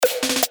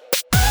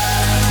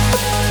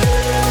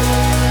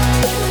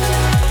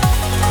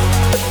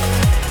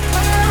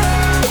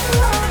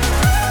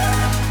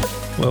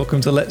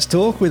Welcome to Let's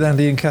Talk with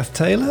Andy and Cath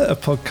Taylor, a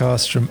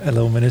podcast from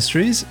LL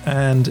Ministries.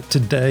 And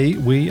today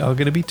we are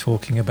going to be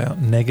talking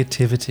about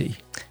negativity.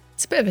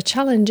 It's a bit of a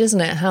challenge,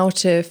 isn't it? How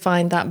to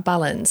find that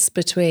balance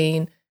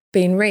between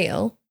being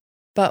real,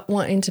 but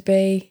wanting to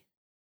be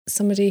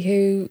somebody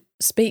who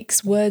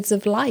speaks words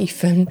of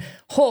life and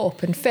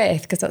hope and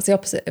faith, because that's the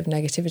opposite of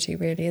negativity,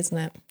 really, isn't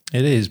it?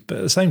 It is, but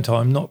at the same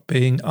time, not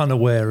being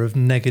unaware of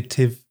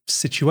negative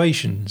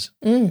situations.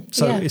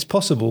 It's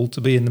possible to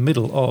be in the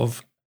middle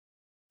of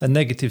a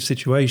negative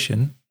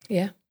situation,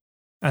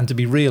 and to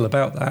be real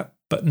about that,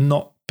 but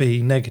not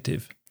be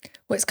negative.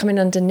 Well, it's coming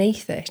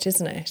underneath it,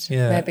 isn't it?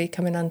 Yeah. Maybe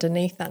coming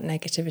underneath that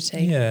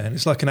negativity. Yeah, and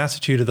it's like an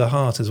attitude of the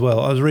heart as well.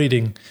 I was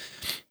reading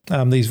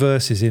these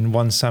verses in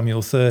 1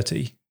 Samuel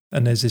 30,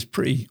 and there's this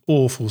pretty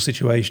awful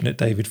situation that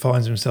David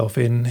finds himself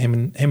in.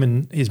 Him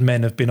and his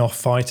men have been off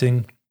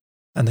fighting,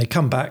 and they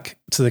come back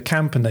to the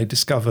camp and they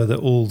discover that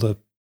all their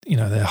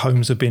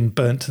homes have been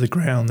burnt to the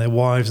ground, their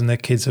wives and their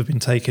kids have been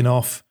taken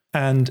off,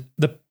 and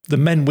the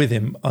men with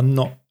him are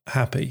not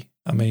happy.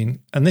 I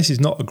mean, and this is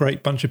not a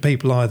great bunch of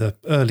people either.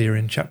 Earlier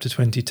in chapter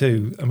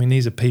 22, I mean,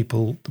 these are the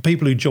people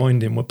who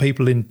joined him were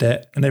people in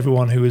debt and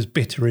everyone who was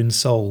bitter in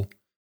soul.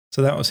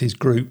 So that was his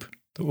group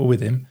that were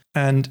with him.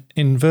 And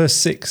in verse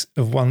 6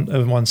 of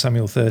 1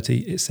 Samuel 30,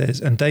 it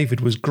says, "And David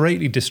was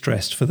greatly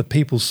distressed, for the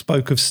people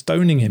spoke of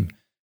stoning him,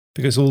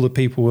 because all the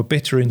people were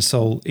bitter in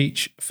soul,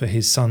 each for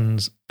his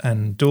sons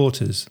and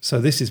daughters." So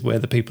this is where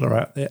the people are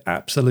at. They're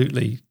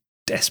absolutely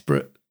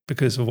desperate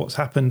because of what's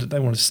happened. They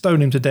want to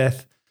stone him to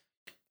death.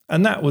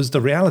 And that was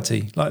the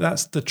reality. Like,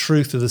 that's the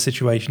truth of the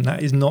situation.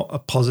 That is not a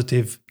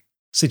positive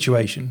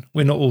situation.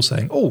 We're not all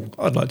saying, "Oh,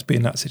 I'd like to be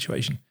in that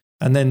situation."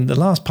 And then the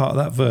last part of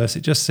that verse,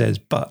 it just says,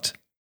 "But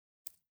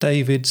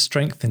David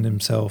strengthened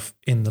himself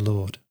in the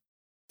Lord."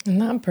 Isn't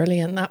that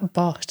brilliant? That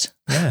but.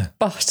 Yeah.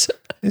 But.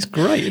 It's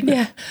great, isn't it?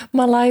 Yeah.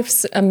 My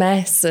life's a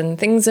mess and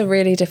things are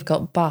really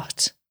difficult,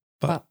 but.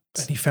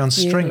 And he found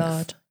strength.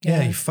 Lord.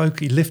 Yeah,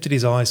 he lifted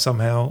his eyes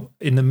somehow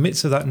in the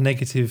midst of that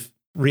negative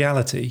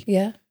reality.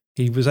 Yeah.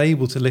 He was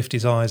able to lift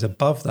his eyes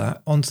above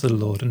that onto the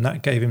Lord, and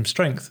that gave him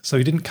strength. So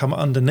he didn't come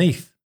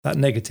underneath that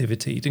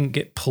negativity. He didn't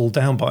get pulled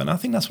down by it. And I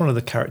think that's one of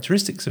the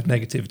characteristics of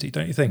negativity,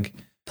 don't you think?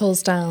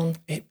 Pulls down,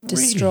 it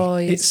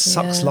destroys. It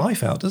sucks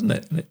life out, doesn't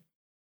it?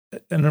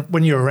 And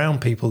when you're around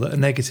people that are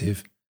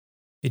negative,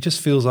 it just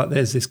feels like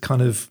there's this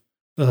kind of,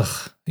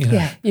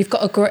 Yeah, you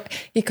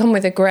come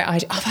with a great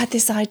idea. I've had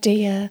this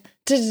idea.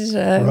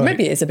 Right.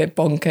 Maybe it's a bit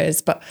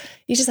bonkers, but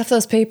you just have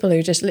those people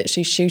who just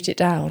literally shoot it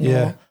down.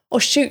 Yeah. Or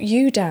shoot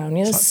you down.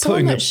 You know, it's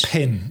like putting a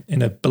pin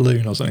in a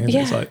balloon or something.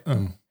 Yeah. It's like,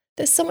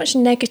 There's so much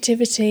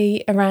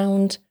negativity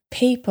around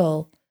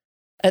people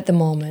at the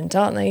moment,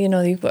 aren't there? You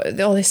know, you've got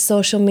all this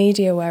social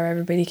media where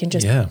everybody can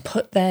just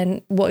put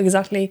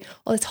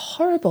all this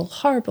horrible,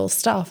 horrible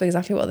stuff,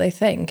 exactly what they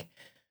think.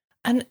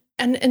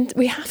 And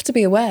we have to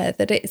be aware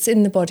that it's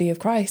in the body of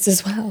Christ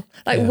as well.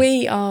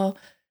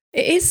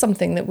 It is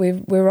something that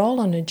we're all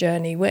on a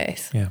journey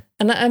with. Yeah.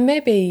 And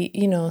maybe,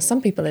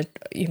 some people,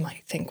 you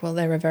might think, well,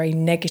 they're a very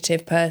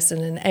negative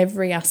person in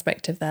every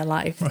aspect of their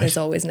life. Right. There's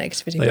always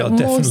negativity. They but are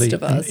most definitely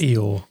of us, an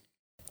Eeyore.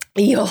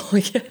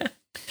 Eeyore, yeah.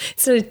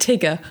 Instead of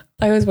Tigger.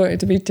 I always wanted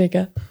to be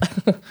Tigger.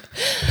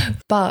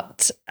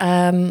 But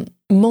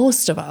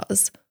most of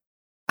us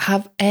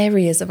have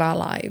areas of our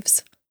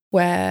lives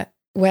where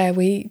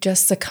we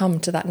just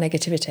succumb to that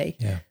negativity.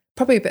 Yeah.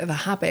 Probably a bit of a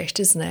habit,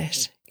 isn't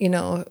it?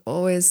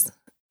 Always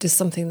just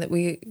something that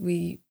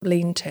we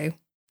lean to.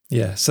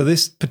 Yeah. So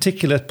this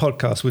particular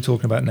podcast we're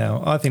talking about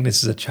now, I think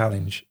this is a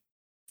challenge.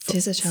 It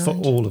is a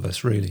challenge for all of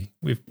us, really.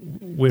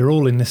 We're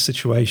all in this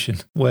situation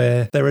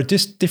where there are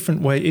just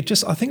different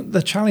ways. I think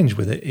the challenge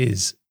with it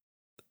is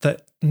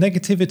that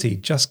negativity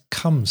just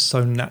comes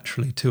so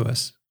naturally to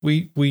us.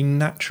 We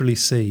naturally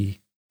see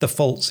the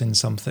faults in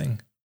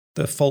something.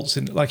 The faults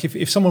in, like,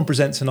 if someone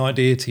presents an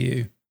idea to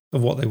you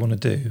of what they want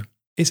to do,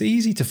 it's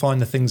easy to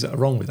find the things that are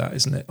wrong with that,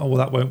 isn't it? Oh, well,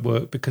 that won't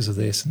work because of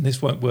this, and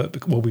this won't work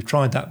because, well, we've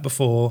tried that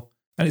before.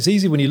 And it's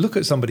easy when you look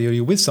at somebody or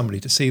you're with somebody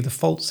to see the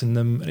faults in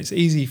them, and it's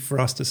easy for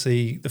us to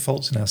see the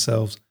faults in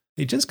ourselves.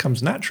 It just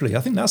comes naturally. I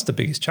think that's the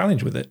biggest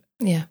challenge with it.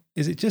 Yeah.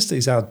 It just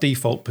is our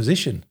default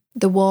position.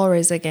 The war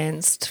is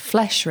against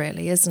flesh,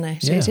 really, isn't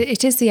it? Yeah.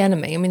 It is the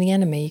enemy. I mean, the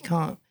enemy, you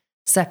can't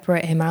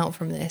separate him out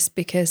from this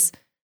because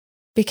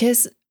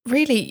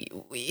really,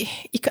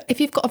 if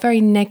you've got a very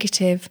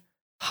negative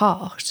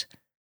heart,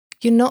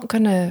 you're not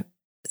going to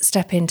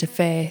step into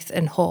faith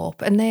and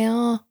hope. And they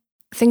are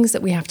things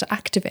that we have to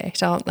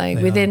activate, aren't they,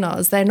 within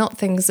us? They're not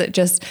things that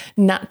just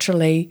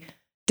naturally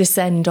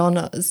descend on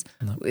us.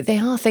 No. They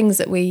are things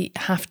that we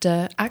have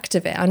to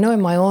activate. I know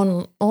in my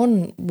own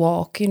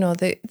walk,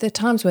 the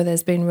times where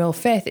there's been real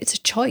faith, it's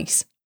a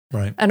choice.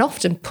 Right. And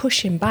often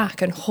pushing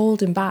back and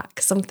holding back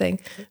something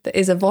that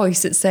is a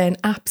voice that's saying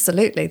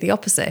absolutely the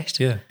opposite.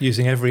 Yeah,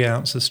 using every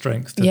ounce of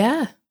strength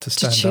to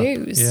stand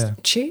choose. up. Yeah.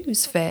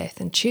 Choose faith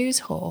and choose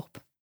hope.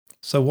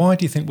 So why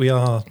do you think we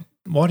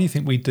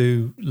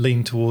do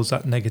lean towards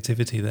that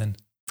negativity then?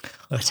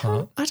 I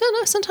don't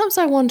know. Sometimes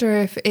I wonder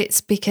if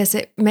it's because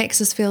it makes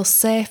us feel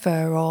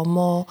safer or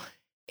more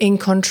in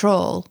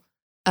control,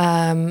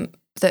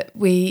 that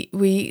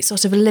we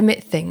sort of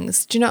limit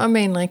things. Do you know what I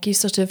mean? Like you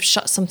sort of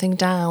shut something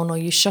down, or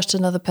you shut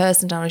another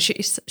person down, or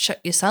shut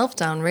yourself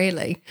down,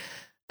 really.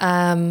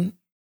 And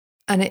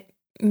it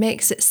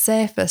makes it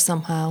safer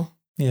somehow.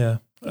 Yeah.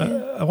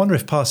 I wonder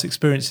if past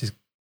experiences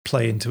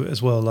play into it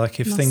as well. Like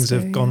if things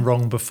have gone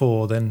wrong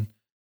before, then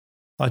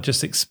I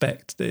just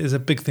expect, there's a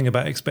big thing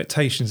about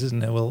expectations, isn't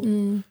there?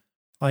 Well,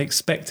 I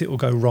expect it will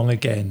go wrong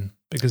again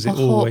because it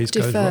always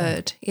goes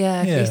wrong.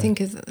 Yeah, if you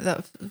think of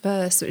that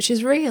verse, which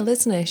is real,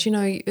 isn't it? You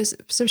know,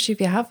 especially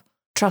if you have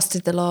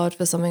trusted the Lord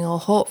for something or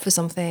hoped for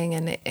something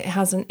and it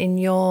hasn't, in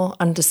your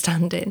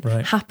understanding,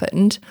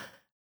 happened,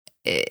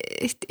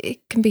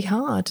 it can be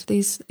hard.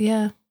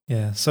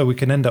 Yeah, so we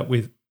can end up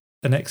with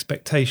an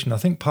expectation. I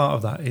think part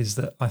of that is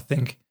that I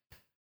think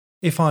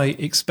if I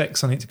expect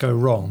something to go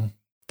wrong,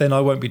 then I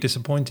won't be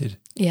disappointed.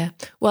 Yeah.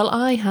 Well,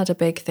 I had a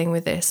big thing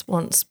with this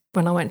once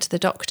when I went to the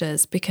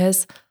doctors,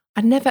 because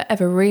I never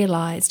ever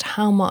realised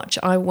how much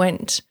I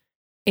went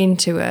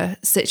into a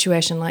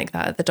situation like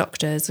that. The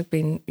doctors have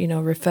been,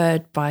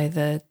 referred by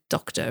the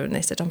doctor, and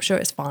they said, I'm sure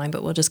it's fine,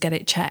 but we'll just get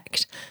it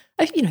checked.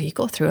 You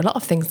go through a lot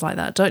of things like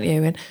that, don't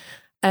you?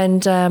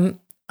 And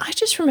I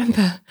just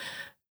remember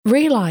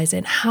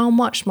realising how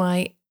much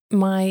I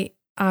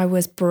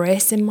was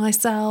bracing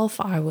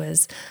myself. I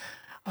was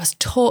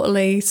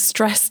totally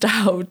stressed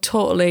out,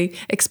 totally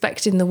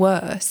expecting the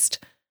worst.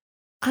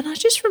 And I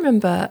just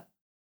remember,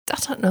 I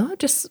don't know,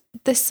 just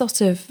this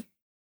sort of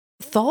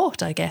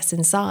thought, I guess,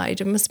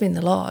 inside. It must have been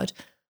the Lord.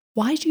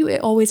 Why do you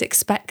always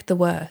expect the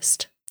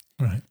worst?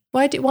 Right.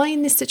 Why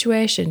in this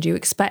situation do you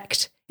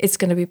expect it's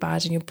going to be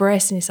bad and you're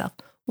bracing yourself?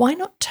 Why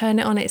not turn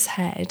it on its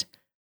head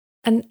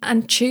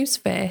and choose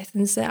faith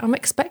and say, I'm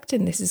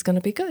expecting this is going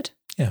to be good?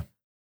 Yeah.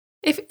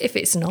 If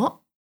it's not,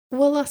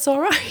 well, that's all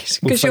right,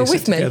 because we'll you're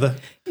with me. Together.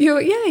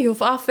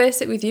 I'll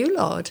face it with you,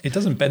 Lord. It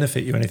doesn't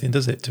benefit you anything,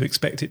 does it, to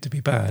expect it to be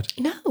bad?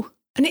 No.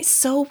 And it's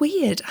so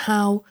weird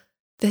how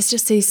there's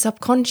just these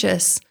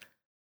subconscious,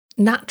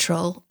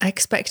 natural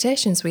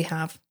expectations we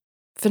have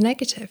for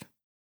negative.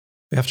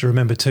 We have to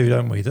remember too,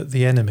 don't we, that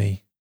the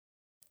enemy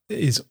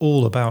is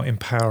all about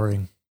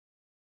empowering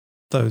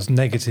those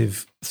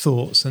negative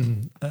thoughts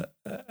and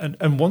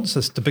wants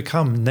us to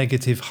become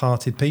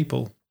negative-hearted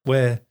people,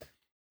 where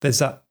there's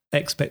that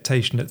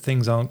expectation that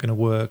things aren't going to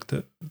work,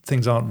 that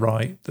things aren't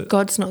right, that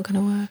God's not going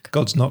to work.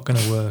 God's not going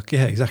to work.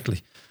 Yeah,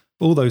 exactly.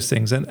 All those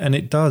things. And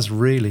it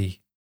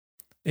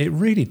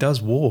really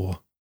does war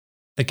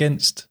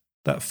against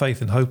that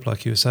faith and hope,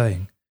 like you were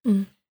saying.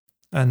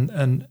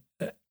 And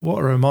what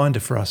a reminder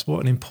for us,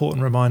 what an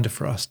important reminder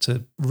for us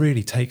to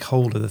really take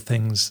hold of the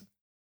things,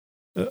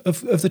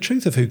 of the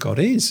truth of who God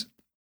is.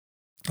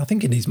 I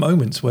think in these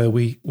moments where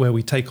we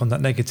take on that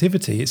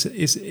negativity,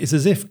 it's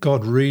as if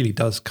God really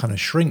does kind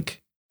of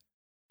shrink.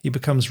 He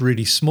becomes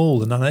really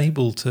small and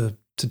unable to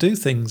do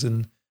things.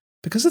 And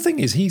because the thing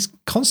is, he's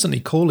constantly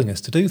calling us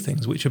to do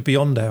things which are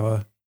beyond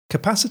our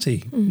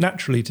capacity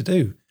naturally to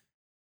do.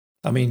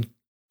 I mean,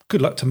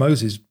 good luck to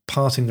Moses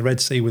parting the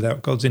Red Sea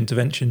without God's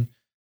intervention.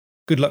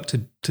 Good luck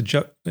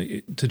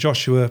to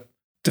Joshua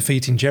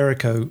defeating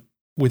Jericho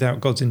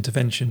without God's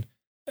intervention.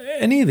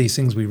 Any of these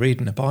things we read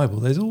in the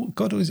Bible,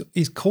 God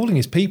is calling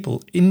his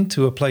people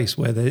into a place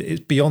where it's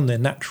beyond their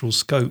natural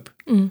scope.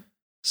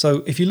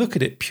 So if you look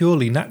at it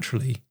purely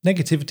naturally,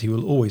 negativity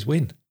will always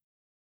win.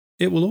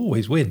 It will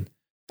always win,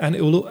 and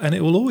it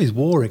will always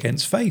war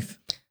against faith.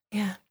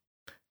 Yeah,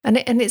 and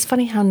it's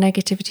funny how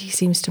negativity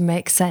seems to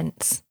make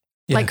sense.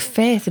 Yeah. Like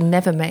faith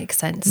never makes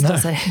sense,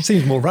 does it? It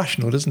seems more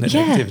rational, doesn't it?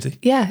 Yeah, negativity.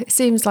 Yeah, it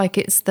seems like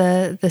it's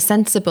the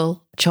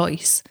sensible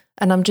choice.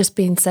 And I'm just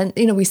being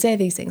we say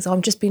these things.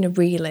 I'm just being a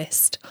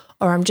realist,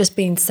 or I'm just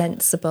being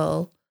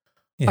sensible,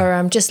 or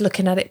I'm just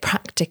looking at it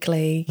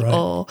practically, right.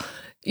 or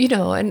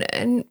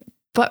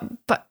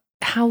but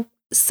how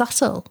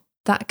subtle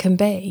that can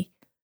be,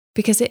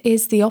 because it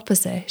is the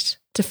opposite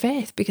to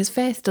faith, because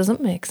faith doesn't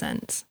make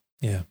sense.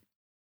 Yeah.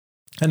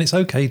 And it's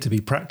okay to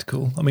be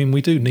practical. I mean,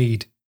 we do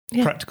need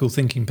practical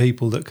thinking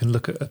people that can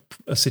look at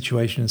a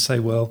situation and say,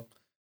 well,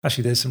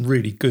 actually, there's some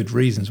really good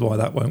reasons why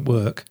that won't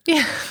work.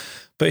 Yeah.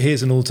 But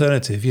here's an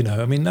alternative,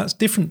 I mean, that's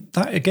different.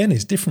 That, again,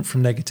 is different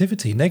from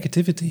negativity.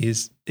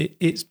 Negativity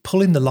it's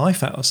pulling the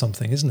life out of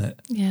something, isn't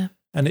it? Yeah.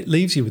 And it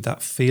leaves you with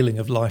that feeling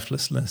of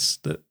lifelessness,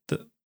 that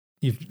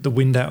the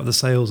wind out of the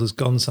sails has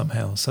gone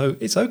somehow. So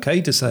it's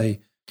okay to say,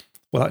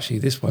 well, actually,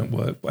 this won't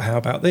work, but how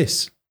about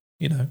this?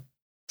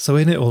 So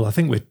in it all, I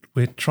think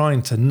we're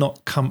trying to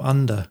not come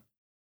under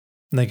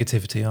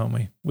negativity, aren't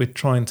we? We're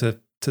trying to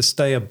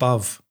stay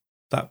above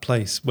that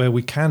place where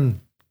we can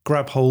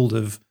grab hold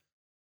of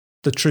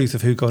the truth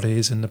of who God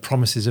is and the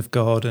promises of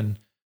God. And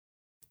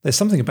there's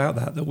something about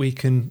that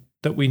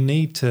we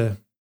need to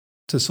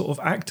sort of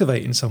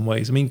activate in some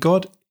ways. I mean,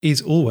 God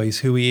is always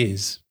who he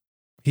is.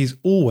 He's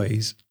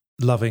always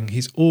loving.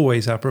 He's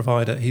always our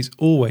provider. He's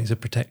always a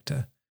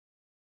protector.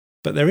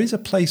 But there is a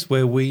place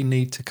where we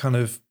need to kind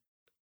of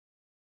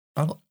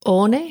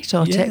own it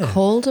or take Yeah.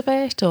 hold of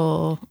it,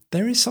 or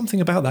There is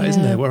something about that,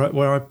 isn't there?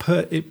 Where I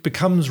put it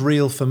becomes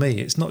real for me.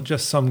 It's not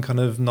just some kind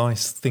of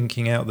nice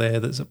thinking out there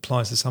that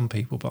applies to some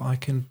people, but I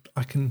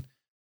can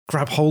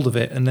grab hold of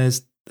it. And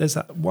there's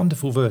that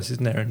wonderful verse,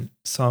 isn't there, in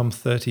Psalm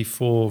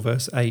 34,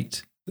 verse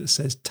 8, that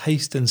says,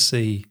 "Taste and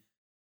see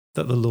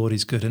that the Lord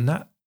is good." And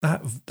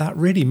that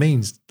really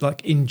means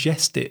like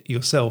ingest it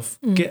yourself,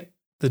 get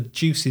the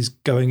juices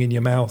going in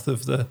your mouth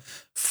of the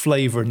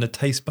flavour and the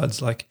taste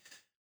buds, like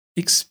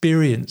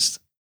experience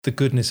the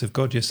goodness of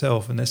God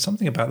yourself. And there's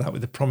something about that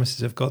with the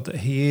promises of God, that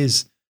He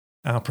is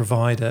our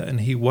provider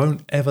and He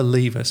won't ever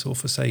leave us or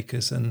forsake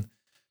us, and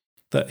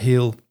that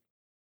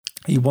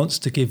He wants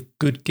to give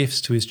good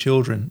gifts to His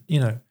children. You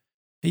know,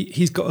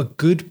 He's got a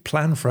good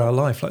plan for our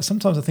life. Like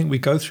sometimes I think we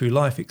go through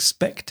life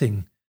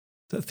expecting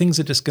that things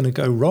are just going to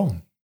go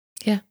wrong.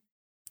 Yeah.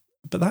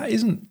 But that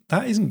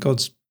isn't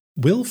God's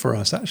will for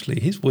us,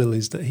 actually. His will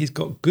is that He's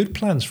got good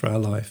plans for our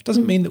life.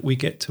 Doesn't mean that we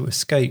get to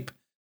escape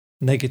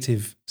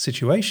negative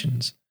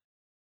situations,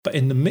 but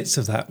in the midst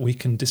of that, we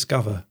can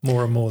discover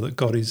more and more that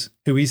God is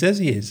who He says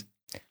He is.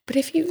 But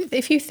if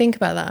you think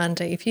about that,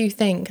 Andy, if you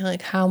think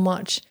like how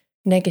much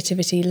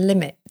negativity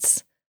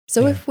limits.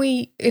 So if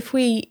we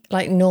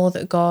like know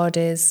that God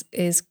is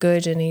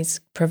good and He's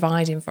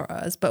providing for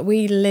us, but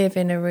we live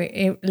in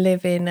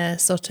a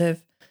sort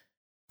of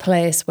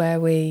place where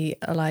we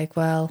are like,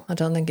 well, I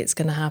don't think it's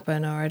going to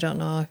happen, or I don't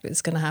know if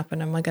it's going to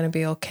happen. Am I going to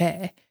be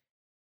okay?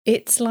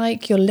 It's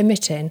like you're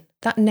limiting.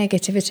 That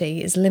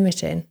negativity is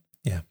limiting.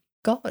 Yeah.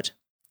 God.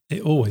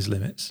 It always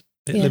limits.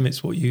 It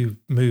limits what you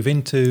move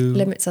into.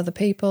 Limits other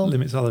people.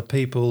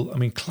 I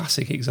mean,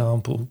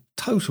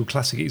 total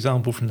classic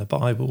example from the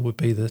Bible would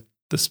be the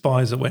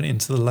spies that went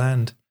into the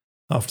land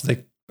after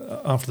the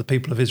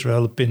people of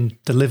Israel had been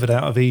delivered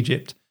out of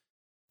Egypt.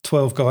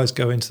 12 guys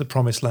go into the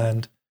promised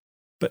land,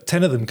 but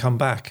 10 of them come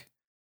back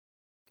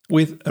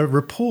with a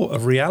report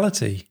of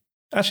reality.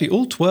 Actually,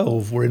 all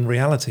 12 were in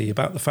reality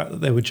about the fact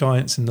that there were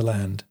giants in the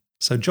land.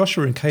 So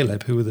Joshua and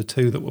Caleb, who were the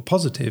two that were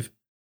positive,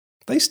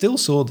 they still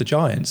saw the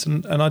giants.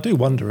 And I do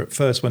wonder at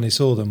first when they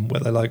saw them, were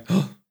they like,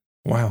 oh,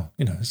 wow,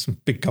 there's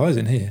some big guys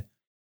in here.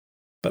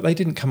 But they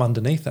didn't come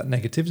underneath that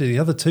negativity. The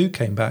other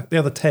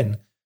 10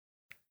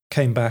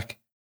 came back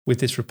with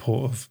this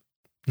report of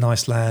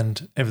nice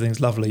land,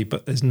 everything's lovely,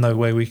 but there's no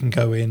way we can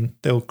go in.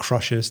 They'll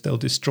crush us, they'll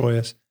destroy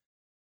us.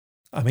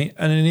 I mean,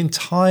 and an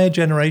entire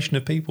generation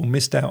of people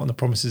missed out on the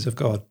promises of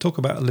God. Talk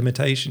about a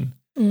limitation.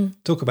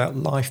 Talk about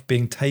life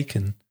being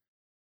taken.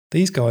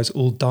 These guys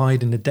all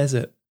died in the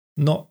desert,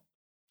 not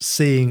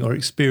seeing or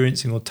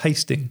experiencing or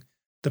tasting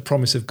the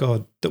promise of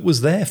God that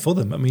was there for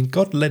them. I mean,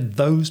 God led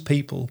those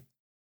people.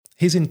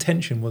 His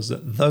intention was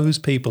that those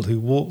people who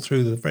walked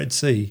through the Red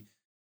Sea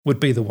would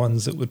be the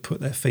ones that would put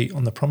their feet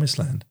on the promised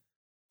land.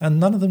 And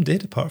none of them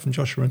did, apart from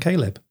Joshua and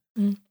Caleb.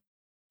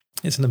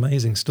 It's an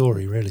amazing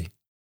story, really.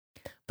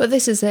 But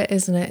this is it,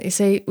 isn't it? You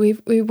see,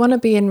 we want to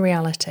be in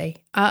reality.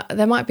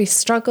 There might be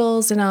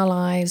struggles in our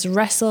lives,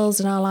 wrestles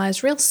in our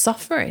lives, real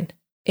suffering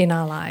in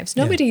our lives.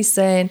 Nobody's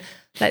saying,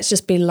 let's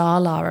just be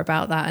la-la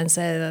about that and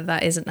say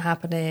that isn't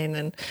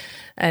happening.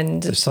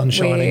 And the sun's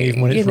shining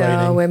even when it's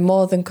raining. We're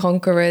more than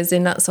conquerors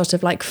in that sort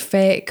of like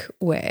fake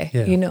way,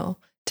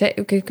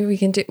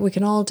 We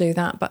can all do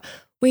that. But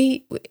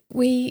we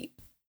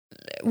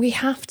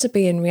have to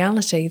be in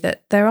reality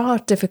that there are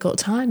difficult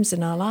times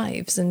in our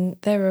lives, and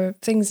there are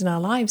things in our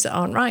lives that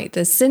aren't right.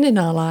 There's sin in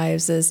our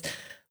lives. There's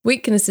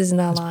weaknesses in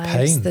our lives.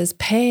 Pain. There's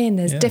pain.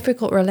 There's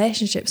difficult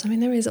relationships. I mean,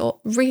 there is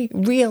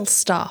real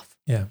stuff.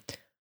 Yeah.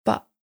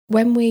 But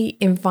when we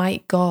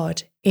invite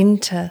God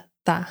into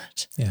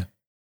that,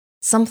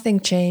 something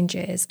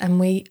changes, and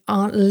we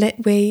aren't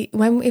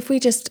if we're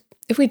just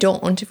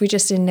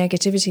in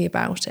negativity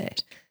about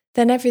it,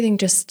 then everything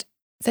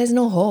there's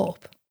no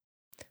hope.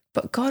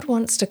 But God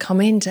wants to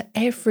come into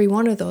every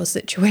one of those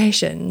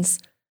situations,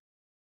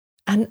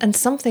 and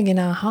something in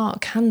our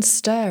heart can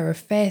stir of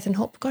faith and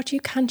hope. God, you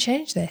can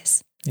change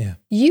this. Yeah.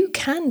 You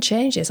can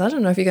change this. I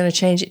don't know if you're going to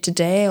change it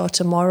today or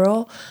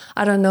tomorrow.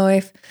 I don't know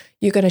if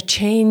you're going to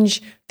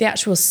change the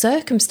actual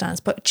circumstance,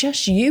 but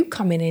just you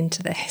coming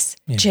into this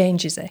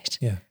changes it.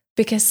 Yeah.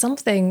 Because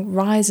something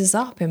rises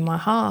up in my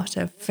heart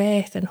of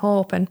faith and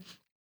hope. And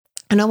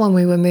I know when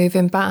we were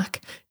moving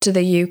back to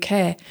the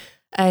UK,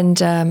 and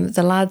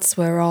the lads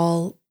were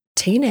all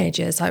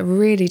teenagers, like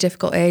really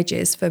difficult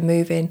ages for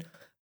moving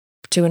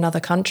to another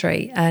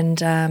country. And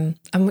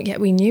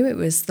yet we knew it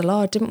was the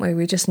Lord, didn't we?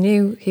 We just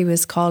knew He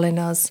was calling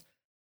us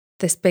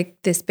this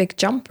big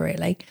jump,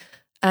 really.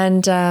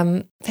 And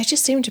there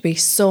just seemed to be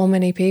so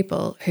many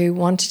people who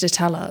wanted to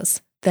tell us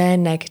their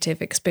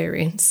negative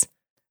experience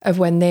of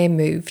when they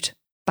moved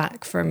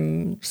back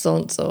from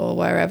so-and-so or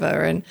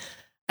wherever,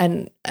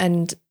 and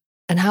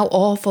how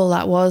awful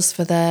that was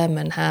for them,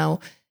 and how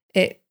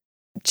it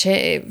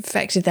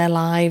affected their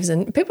lives,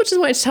 and people just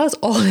wanted to tell us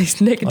all these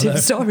negative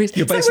stories.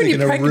 You're basically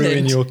going to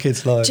ruin your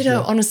kids' lives. Do you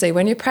know, honestly,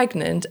 when you're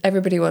pregnant,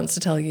 everybody wants to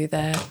tell you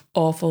their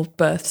awful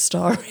birth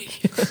story.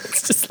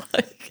 It's just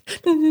like,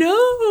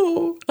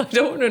 no, I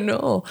don't want to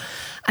know.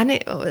 And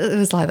it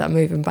was like that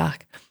moving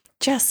back.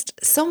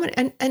 just so many,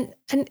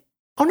 and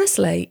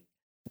honestly,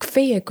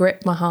 fear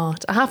gripped my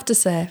heart. I have to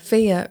say,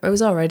 fear, it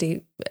was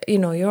already,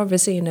 you're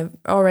obviously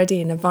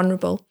already in a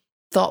vulnerable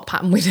thought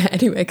pattern with it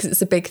anyway, because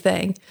it's a big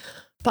thing.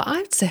 But I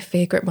would say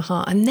fear gripped my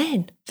heart. And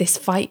then this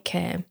fight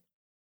came.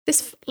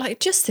 This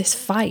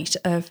fight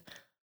of,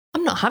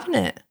 I'm not having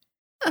it.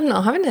 I'm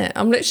not having it.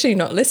 I'm literally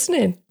not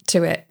listening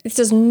to it. It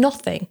does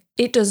nothing.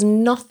 It does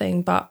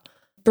nothing but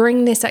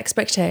bring this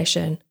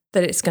expectation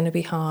that it's going to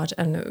be hard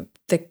and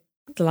the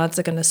lads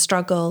are going to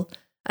struggle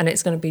and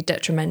it's going to be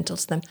detrimental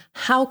to them.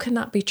 How can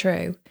that be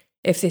true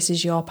if this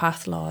is your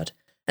path, Lord?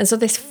 And so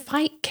this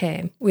fight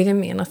came within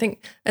me. And I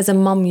think as a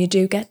mum, you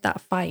do get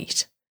that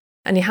fight.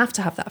 And you have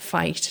to have that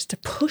fight to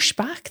push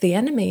back the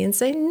enemy and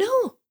say,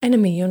 no,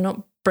 enemy, you're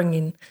not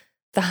bringing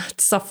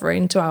that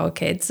suffering to our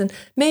kids. And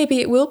maybe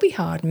it will be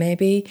hard.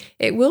 Maybe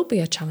it will be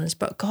a challenge.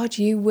 But God,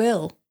 you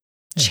will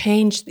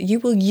change. You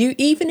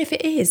even if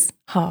it is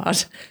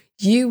hard,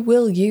 you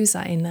will use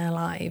that in their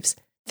lives.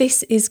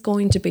 This is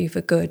going to be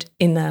for good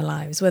in their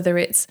lives, whether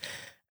it's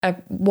a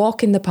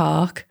walk in the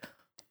park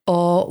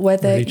or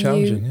whether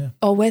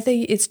whether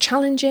it's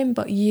challenging,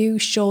 but you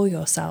show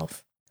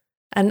yourself.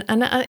 And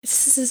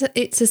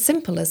it's as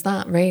simple as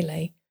that,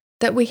 really,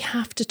 that we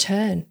have to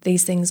turn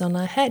these things on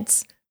our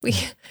heads.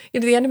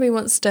 The enemy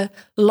wants to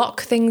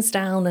lock things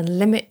down and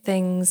limit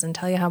things and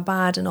tell you how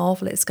bad and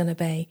awful it's going to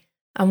be.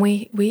 And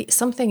we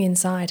something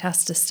inside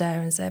has to stir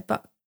and say,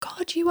 but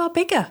God, you are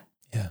bigger.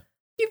 Yeah.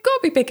 You've got to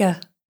be bigger.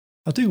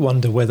 I do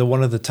wonder whether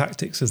one of the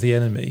tactics of the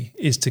enemy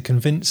is to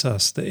convince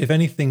us that if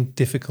anything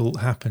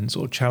difficult happens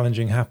or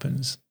challenging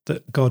happens,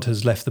 that God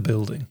has left the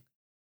building.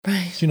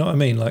 Right. Do you know what I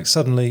mean? Like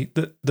suddenly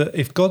that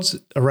if God's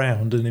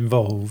around and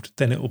involved,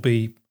 then it will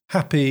be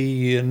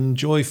happy and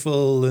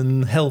joyful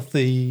and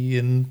healthy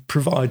and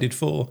provided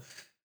for.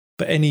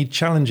 But any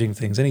challenging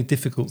things, any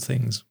difficult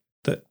things,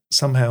 that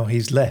somehow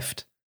he's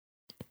left,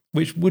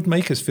 which would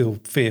make us feel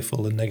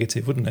fearful and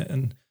negative, wouldn't it?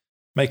 And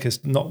make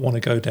us not want to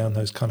go down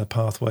those kind of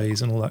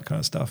pathways and all that kind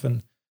of stuff.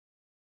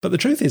 But the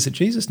truth is that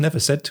Jesus never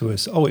said to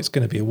us, oh, it's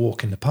going to be a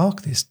walk in the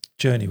park, this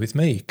journey with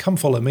me. Come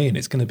follow me and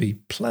it's going to be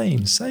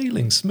plain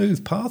sailing,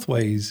 smooth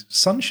pathways,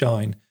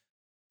 sunshine.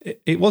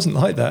 It wasn't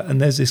like that. And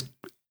there's this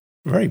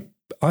very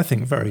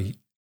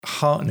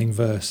heartening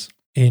verse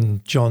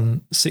in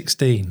John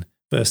 16,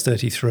 verse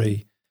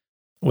 33,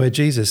 where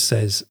Jesus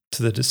says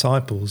to the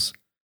disciples,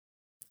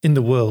 in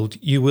the world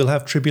you will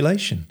have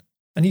tribulation.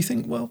 And you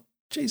think, well,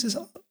 Jesus,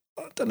 I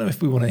don't know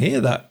if we want to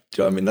hear that.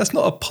 Do you know what I mean? That's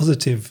not a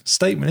positive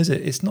statement, is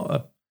it? It's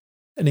not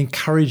an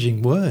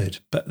encouraging word.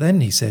 But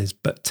then he says,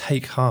 but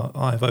take heart,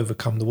 I have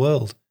overcome the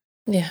world.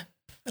 Yeah.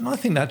 And I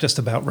think that just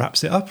about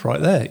wraps it up right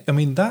there. I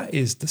mean, that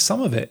is the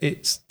sum of it.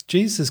 It's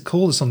Jesus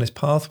called us on this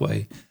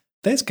pathway.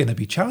 There's going to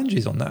be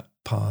challenges on that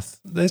path.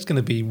 There's going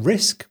to be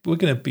risk. We're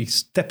going to be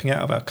stepping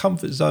out of our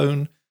comfort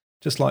zone,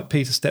 just like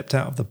Peter stepped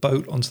out of the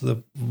boat onto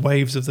the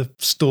waves of the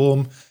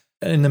storm.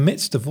 And in the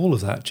midst of all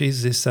of that,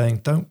 Jesus is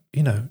saying,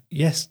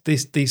 yes,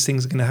 these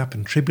things are going to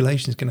happen.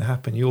 Tribulation is going to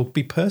happen. You'll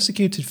be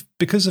persecuted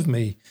because of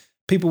me.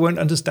 People won't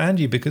understand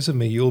you because of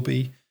me. You'll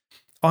be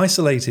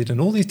isolated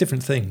and all these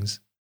different things.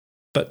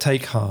 But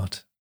take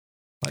heart.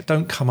 Like,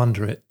 don't come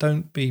under it.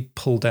 Don't be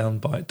pulled down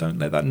by it. Don't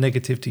let that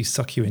negativity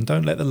suck you in.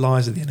 Don't let the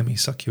lies of the enemy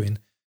suck you in.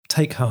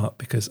 Take heart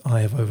because I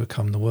have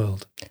overcome the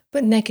world.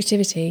 But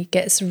negativity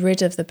gets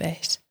rid of the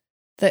bit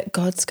that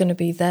God's going to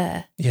be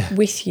there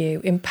with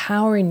you,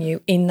 empowering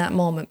you in that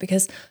moment.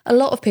 Because a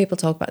lot of people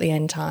talk about the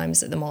end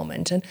times at the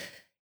moment. And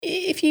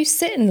if you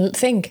sit and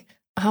think,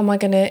 how am I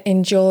going to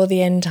endure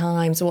the end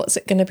times? What's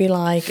it going to be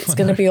like? It's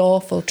going to be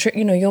awful.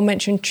 You're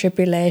mentioning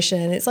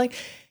tribulation. It's like,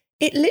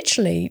 it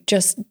literally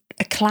just,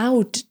 a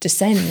cloud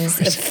descends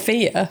of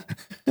fear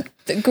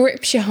that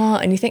grips your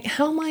heart. And you think,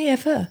 how am I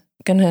ever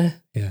going to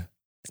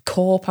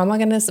cope? How am I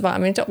going to survive? I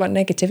mean, talk about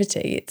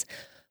negativity.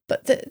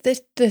 But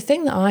the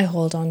thing that I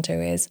hold on to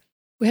is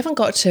we haven't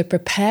got to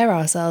prepare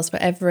ourselves for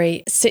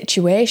every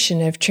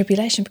situation of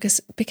tribulation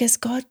because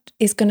God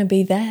is going to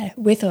be there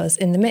with us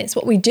in the midst.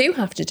 What we do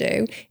have to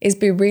do is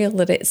be real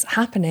that it's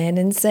happening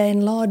and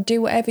saying, Lord,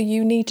 do whatever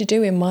you need to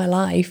do in my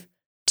life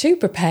to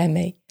prepare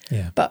me.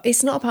 Yeah. But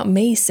it's not about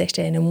me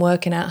sitting and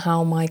working out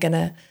how am I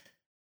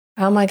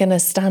gonna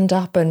stand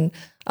up and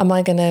am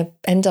I gonna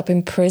end up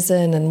in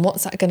prison and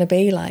what's that gonna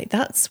be like?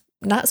 That's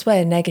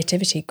where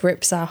negativity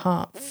grips our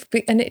heart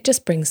and it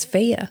just brings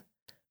fear.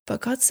 But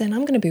God's saying,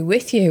 I'm gonna be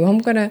with you. I'm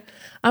gonna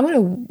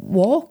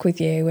walk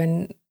with you.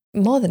 And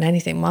more than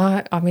anything,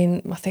 I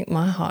think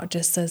my heart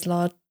just says,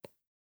 Lord,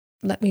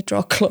 let me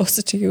draw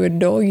closer to you and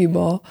know you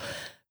more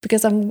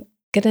because I'm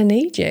gonna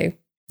need you.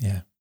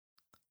 Yeah.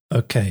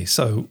 Okay,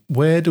 so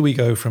where do we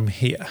go from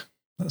here?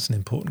 That's an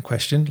important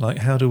question.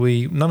 Like,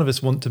 none of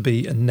us want to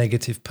be a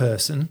negative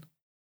person.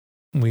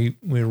 We're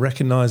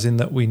recognizing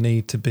that we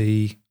need to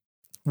be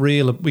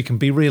real. We can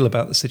be real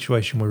about the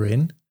situation we're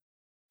in,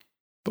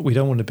 but we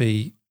don't want to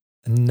be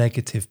a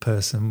negative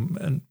person.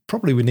 And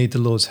probably we need the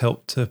Lord's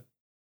help to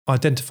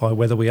identify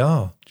whether we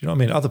are. Do you know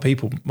what I mean? Other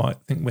people might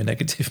think we're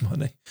negative, might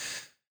they?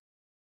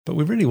 But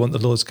we really want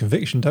the Lord's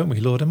conviction, don't we?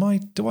 Lord,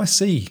 do I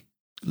see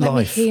Let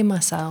life. me hear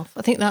myself.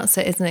 I think that's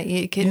it, isn't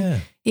it?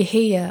 You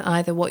hear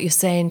either what you're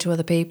saying to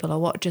other people or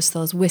what just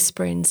those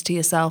whisperings to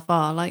yourself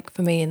are. Like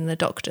for me in the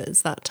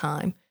doctors that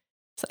time,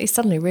 so you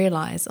suddenly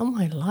realise, oh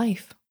my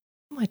life,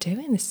 what am I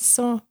doing? This is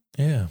so...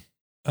 Yeah.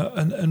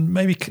 And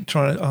maybe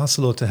try to ask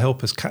the Lord to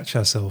help us catch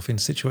ourselves in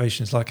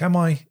situations like,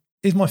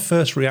 is my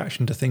first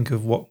reaction to think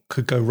of what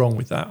could go wrong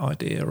with that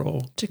idea,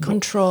 or to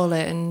control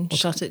it and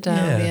shut it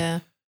down? Yeah.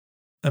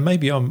 And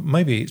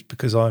maybe it's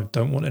because I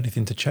don't want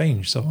anything to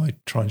change, so I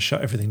try and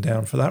shut everything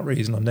down for that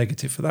reason. I'm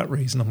negative for that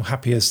reason. I'm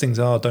happy as things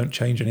are, don't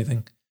change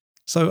anything.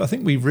 So I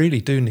think we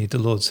really do need the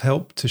Lord's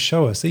help to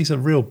show us. These are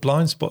real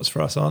blind spots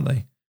for us, aren't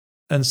they?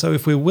 And so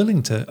if we're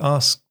willing to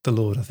ask the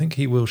Lord, I think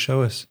he will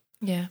show us.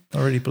 Yeah.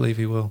 I really believe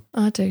he will.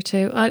 I do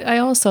too. I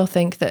also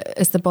think that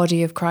as the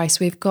body of Christ,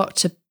 we've got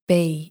to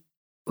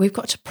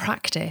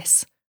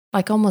practice.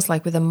 Like almost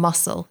like with a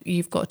muscle,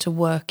 you've got to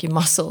work your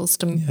muscles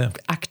to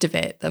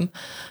activate them.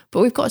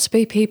 But we've got to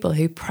be people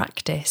who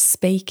practice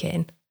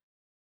speaking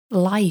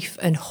life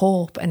and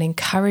hope and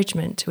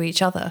encouragement to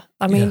each other.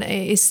 I mean,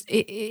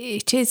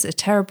 it is a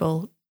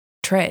terrible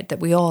trait that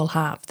we all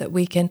have, that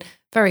we can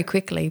very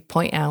quickly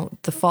point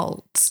out the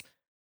faults,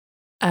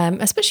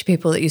 especially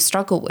people that you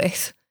struggle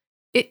with.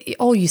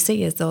 All you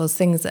see is those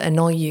things that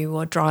annoy you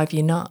or drive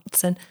you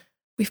nuts. And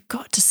we've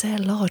got to say,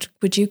 Lord,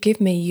 would you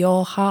give me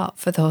your heart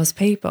for those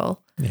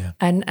people? Yeah.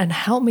 And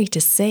help me to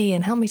see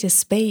and help me to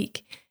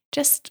speak.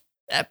 Just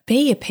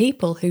be a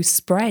people who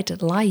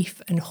spread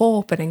life and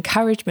hope and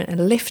encouragement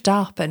and lift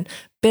up and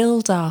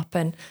build up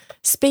and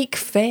speak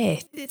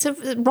faith. It's a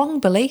wrong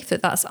belief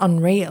that that's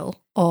unreal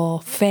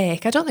or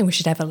fake. I don't think we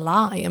should ever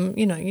lie.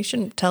 You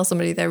shouldn't tell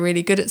somebody they're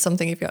really good at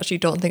something if you actually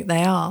don't think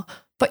they are.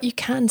 But you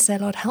can say,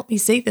 Lord, help me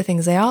see the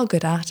things they are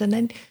good at. And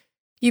then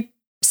you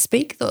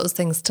speak those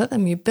things to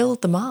them, you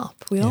build them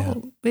up.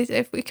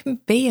 If we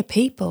can be a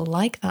people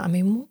like that, I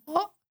mean,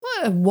 what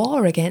a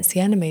war against the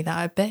enemy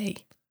that would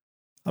be.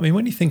 I mean,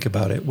 when you think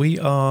about it, we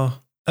are,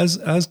 as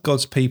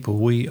God's people,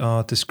 we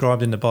are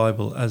described in the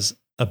Bible as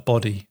a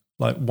body,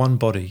 like one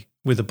body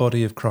with the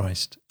body of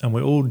Christ, and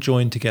we're all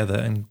joined together.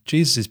 And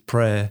Jesus'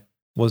 prayer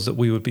was that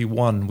we would be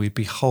one, we'd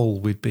be whole,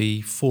 we'd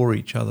be for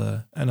each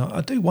other. And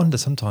I do wonder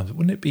sometimes,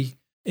 wouldn't it be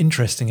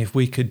interesting if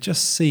we could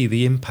just see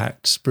the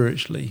impact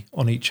spiritually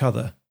on each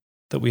other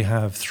that we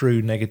have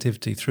through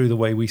negativity, through the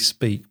way we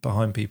speak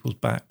behind people's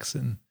backs,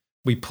 and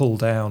we pull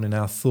down in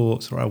our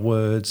thoughts or our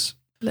words.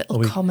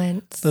 Little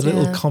comments. The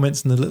little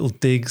comments and the little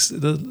digs,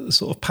 the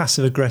sort of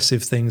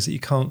passive-aggressive things that you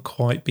can't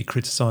quite be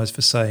criticised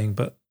for saying,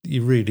 but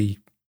you're really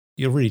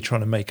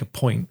trying to make a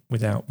point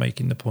without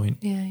making the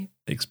point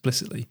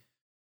explicitly.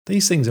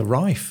 These things are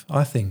rife,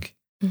 I think.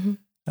 Mm-hmm.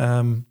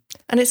 And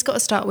it's got to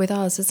start with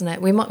us, isn't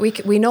it?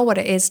 We know what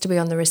it is to be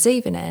on the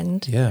receiving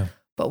end. Yeah.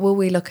 But will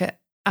we look at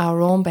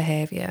our own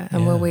behaviour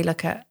and will we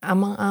look at,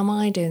 am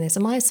I doing this?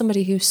 Am I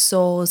somebody who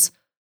sows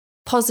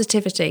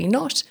positivity,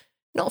 not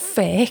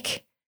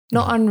fake,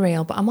 not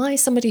unreal, but am I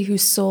somebody who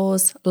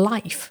sows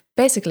life?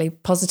 Basically,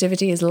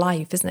 positivity is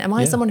life, isn't it? Am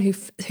I someone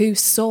who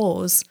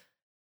sows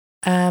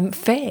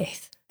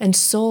faith and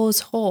sows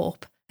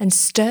hope and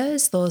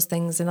stirs those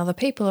things in other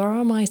people, or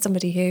am I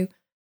somebody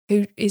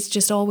who is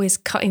just always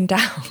cutting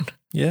down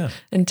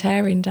and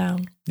tearing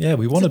down? Yeah,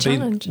 we want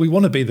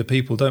to be the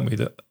people, don't we,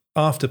 that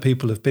after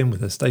people have been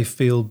with us, they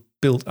feel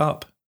built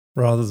up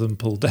rather than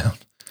pulled down.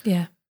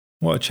 Yeah.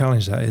 What a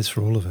challenge that is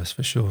for all of us,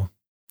 for sure.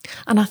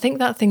 And I think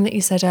that thing that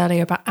you said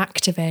earlier about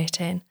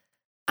activating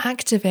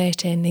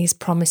these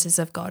promises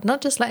of God,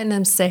 not just letting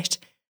them sit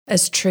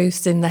as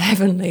truths in the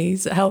heavenly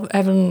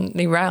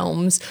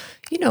realms,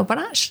 but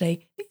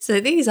actually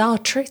these are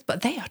truth,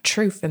 but they are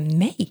true for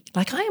me.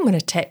 Like, I am going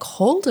to take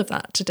hold of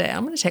that today.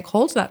 I'm going to take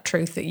hold of that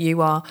truth that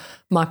you are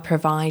my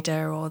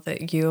provider, or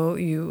that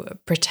you a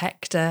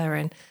protector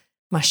and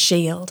my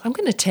shield. I'm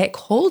going to take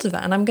hold of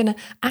that and I'm going to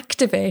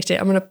activate it.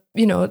 I'm going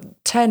to,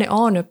 turn it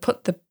on and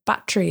put the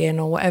battery in,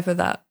 or whatever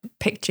that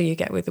picture you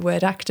get with the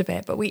word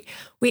activate. But we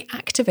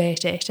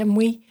activate it and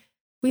we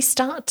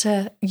start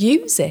to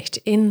use it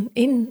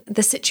in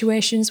the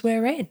situations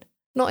we're in,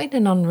 not in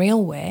an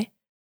unreal way,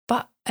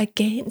 but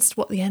against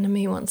what the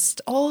enemy wants,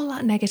 all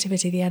that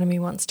negativity the enemy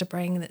wants to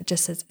bring, that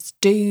just says it's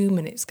doom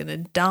and it's going to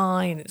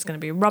die and it's going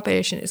to be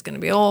rubbish and it's going to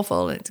be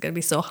awful and it's going to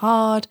be so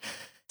hard.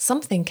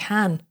 Something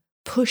can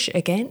push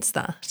against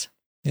that.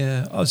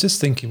 Yeah, I was just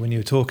thinking when you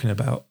were talking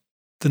about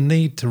the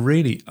need to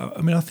really,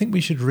 I think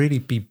we should really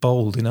be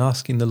bold in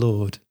asking the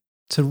Lord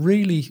to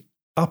really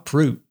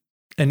uproot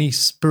any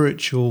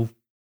spiritual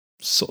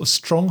sort of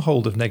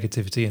stronghold of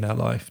negativity in our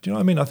life. Do you know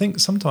what I mean? I think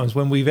sometimes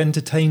when we've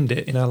entertained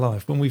it in our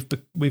life, when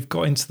we've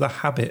got into the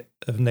habit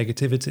of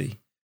negativity,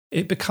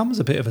 it becomes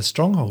a bit of a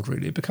stronghold,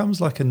 really. It becomes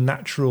like a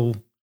natural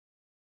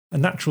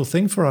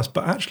thing for us.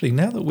 But actually,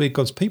 now that we're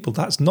God's people,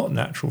 that's not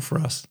natural for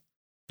us.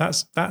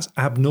 That's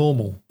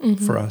abnormal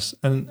for us.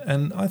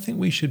 And I think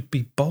we should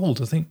be bold.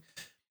 I think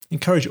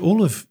encourage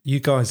all of you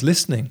guys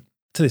listening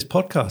to this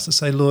podcast to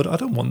say, Lord, I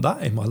don't want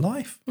that in my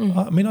life.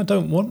 I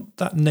don't want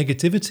that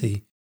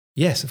negativity.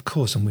 Yes, of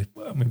course. And we've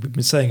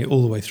been saying it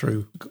all the way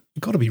through.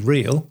 We've got to be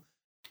real.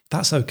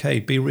 That's okay.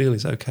 Be real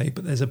is okay.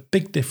 But there's a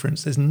big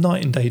difference. There's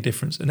night and day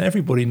difference. And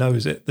everybody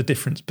knows it, the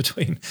difference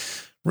between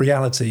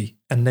reality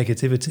and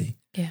negativity.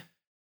 Yeah.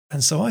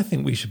 And so I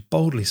think we should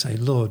boldly say,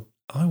 Lord,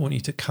 I want you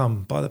to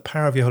come by the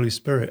power of your Holy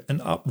Spirit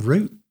and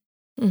uproot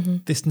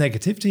this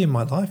negativity in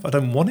my life. I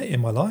don't want it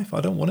in my life.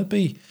 I don't want to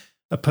be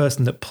a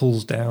person that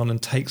pulls down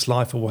and takes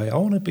life away. I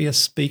want to be a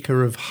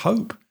speaker of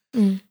hope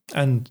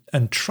and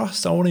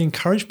trust. I want to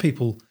encourage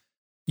people.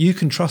 You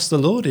can trust the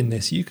Lord in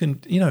this. You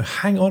can,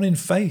 hang on in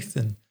faith.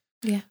 And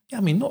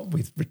not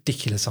with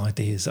ridiculous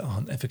ideas that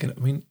aren't ever going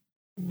to,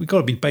 we've got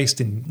to be based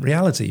in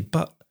reality,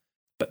 but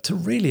to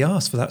really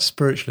ask for that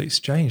spiritual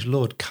exchange.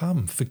 Lord,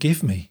 come,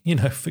 forgive me,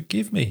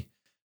 forgive me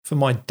for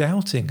my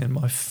doubting and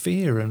my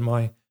fear and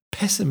my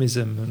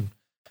pessimism and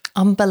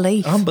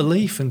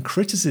unbelief and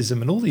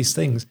criticism and all these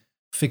things.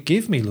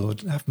 Forgive me,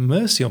 Lord, have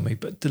mercy on me,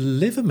 but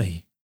deliver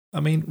me.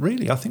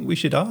 Really, I think we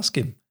should ask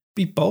him,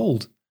 be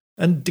bold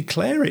and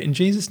declare it in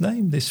Jesus'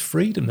 name, this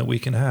freedom that we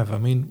can have.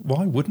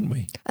 Why wouldn't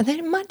we? And then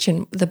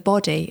imagine the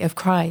body of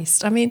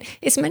Christ.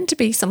 It's meant to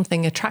be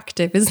something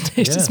attractive, isn't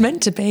it? Yeah. It's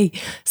meant to be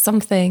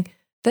something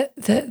that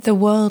the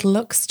world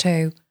looks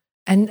to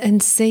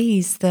and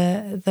sees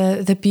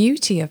the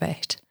beauty of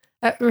it.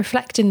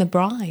 Reflecting the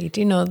bride,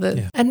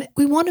 and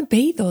we want to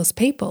be those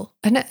people.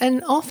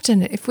 And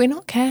often, if we're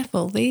not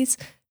careful, these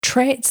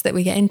traits that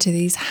we get into,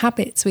 these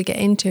habits we get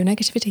into,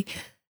 negativity,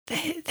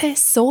 they're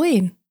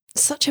sowing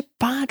such a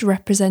bad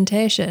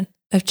representation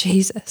of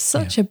Jesus,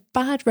 such a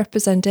bad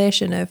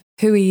representation of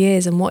who he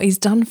is and what he's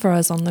done for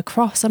us on the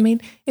cross.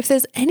 If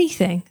there's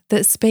anything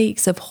that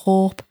speaks of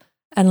hope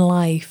and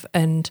life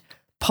and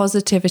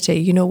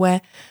positivity,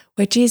 where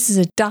Jesus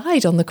had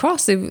died on the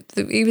cross,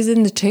 he was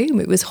in the tomb,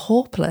 it was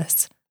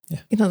hopeless. Yeah.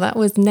 That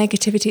was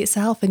negativity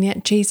itself, and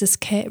yet Jesus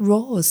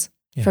rose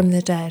from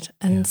the dead.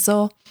 And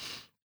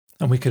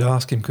And we could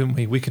ask him, couldn't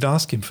we? We could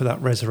ask him for that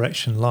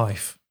resurrection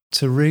life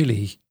to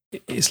really,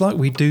 it's like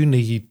we do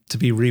need to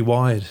be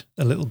rewired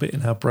a little bit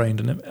in our brain.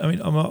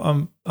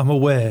 And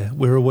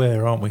we're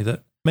aware, aren't we,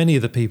 that many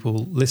of the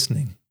people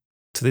listening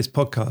to this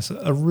podcast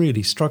are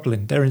really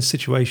struggling. They're in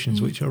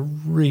situations which are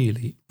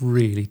really,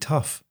 really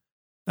tough.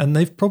 And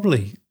they've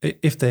probably,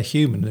 if they're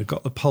human, they've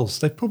got the pulse,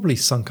 they've probably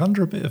sunk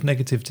under a bit of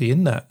negativity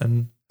in that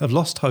and have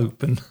lost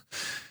hope.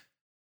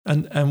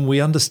 And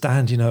we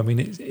understand,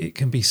 it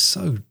can be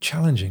so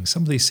challenging.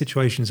 Some of these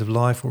situations of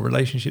life or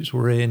relationships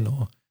we're in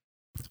or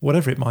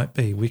whatever it might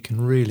be, it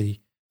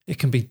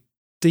can be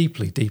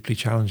deeply, deeply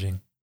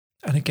challenging.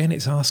 And again,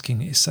 it's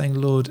saying,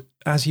 Lord,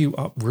 as you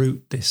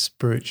uproot this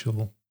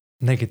spiritual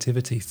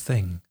negativity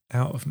thing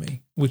out of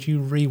me, would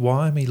you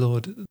rewire me,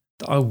 Lord,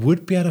 that I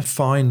would be able to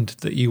find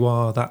that you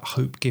are that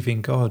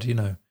hope-giving God,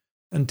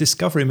 and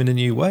discover him in a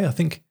new way. I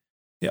think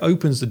it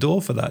opens the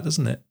door for that,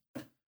 doesn't it?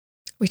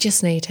 We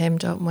just need him,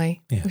 don't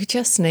we? Yeah. We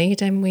just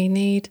need him. We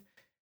need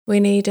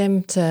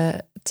him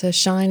to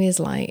shine his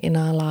light in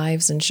our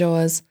lives and show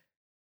us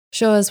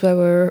where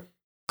we're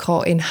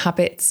caught in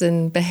habits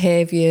and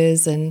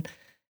behaviours and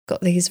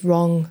got these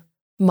wrong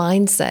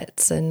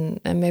mindsets and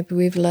maybe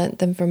we've learnt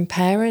them from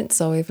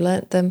parents or we've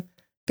learnt them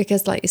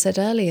because, like you said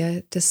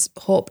earlier, this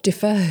hope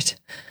deferred.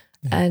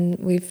 Yeah. And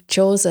we've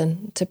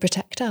chosen to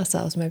protect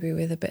ourselves maybe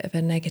with a bit of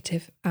a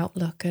negative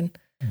outlook. And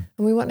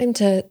we want him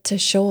to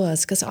show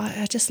us, because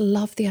I just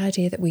love the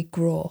idea that we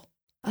grow.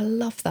 I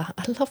love that.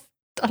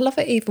 I love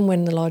it even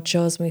when the Lord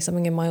shows me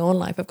something in my own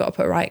life I've got to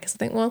put right, because I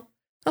think, well,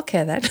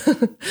 okay then.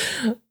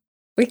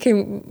 we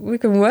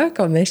can work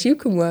on this. You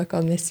can work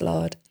on this,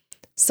 Lord.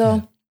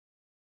 So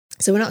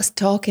we're not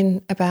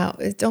talking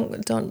about,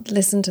 don't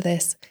listen to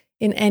this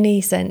in any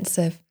sense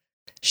of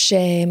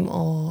shame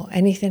or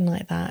anything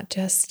like that.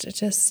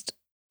 Just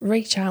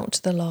reach out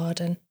to the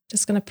Lord, and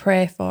just going to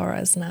pray for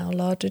us now,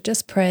 Lord. We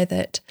just pray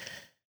that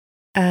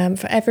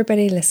for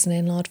everybody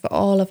listening, Lord, for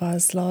all of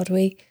us, Lord,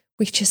 we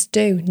just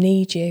do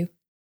need you.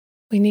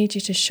 We need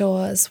you to show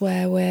us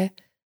where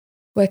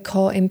we're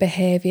caught in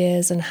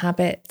behaviours and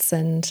habits,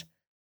 and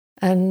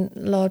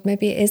Lord,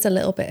 maybe it is a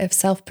little bit of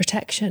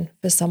self-protection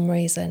for some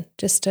reason,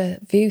 just to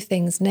view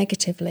things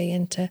negatively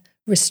and to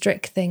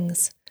restrict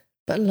things.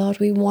 But Lord,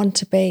 we want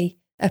to be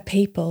a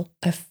people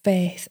of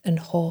faith and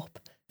hope,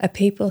 a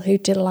people who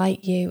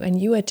delight you,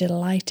 and you are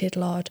delighted,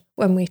 Lord,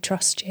 when we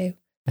trust you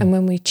and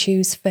when we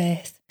choose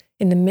faith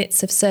in the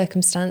midst of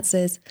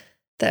circumstances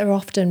that are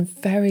often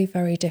very,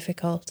 very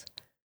difficult.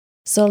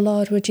 So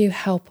Lord, would you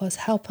help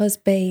us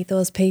be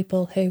those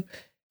people who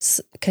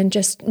can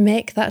just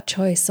make that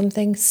choice.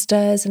 Something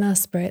stirs in our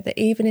spirit that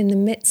even in the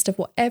midst of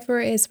whatever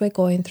it is we're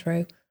going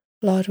through,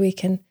 Lord, we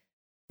can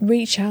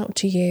reach out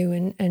to you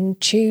and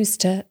choose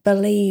to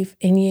believe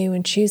in you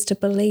and choose to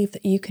believe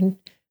that you can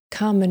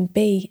come and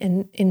be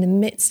in the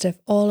midst of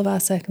all of our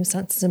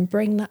circumstances and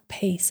bring that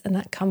peace and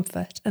that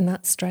comfort and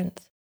that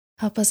strength.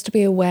 Help us to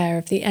be aware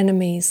of the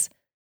enemy's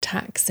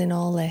attacks in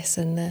all this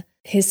and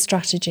his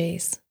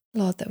strategies,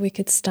 Lord, that we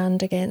could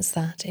stand against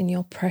that in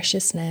your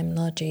precious name,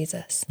 Lord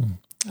Jesus.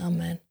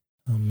 Amen.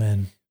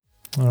 Amen.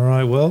 All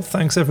right, well,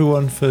 thanks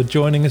everyone for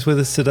joining us with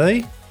us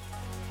today.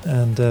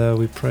 And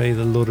we pray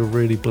the Lord will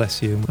really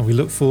bless you. And we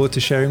look forward to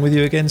sharing with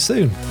you again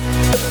soon.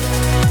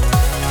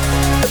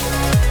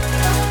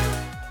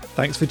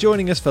 Thanks for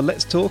joining us for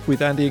Let's Talk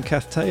with Andy and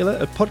Cath Taylor,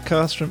 a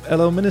podcast from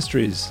LL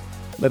Ministries.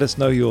 Let us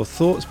know your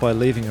thoughts by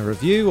leaving a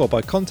review or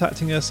by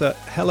contacting us at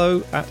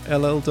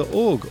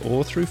hello@ll.org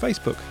or through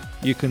Facebook.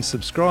 You can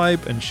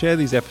subscribe and share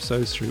these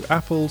episodes through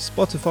Apple,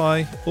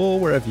 Spotify, or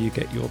wherever you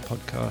get your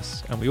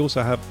podcasts. And we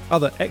also have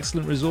other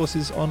excellent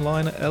resources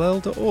online at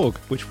ll.org,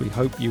 which we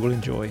hope you will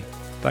enjoy.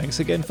 Thanks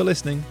again for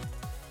listening.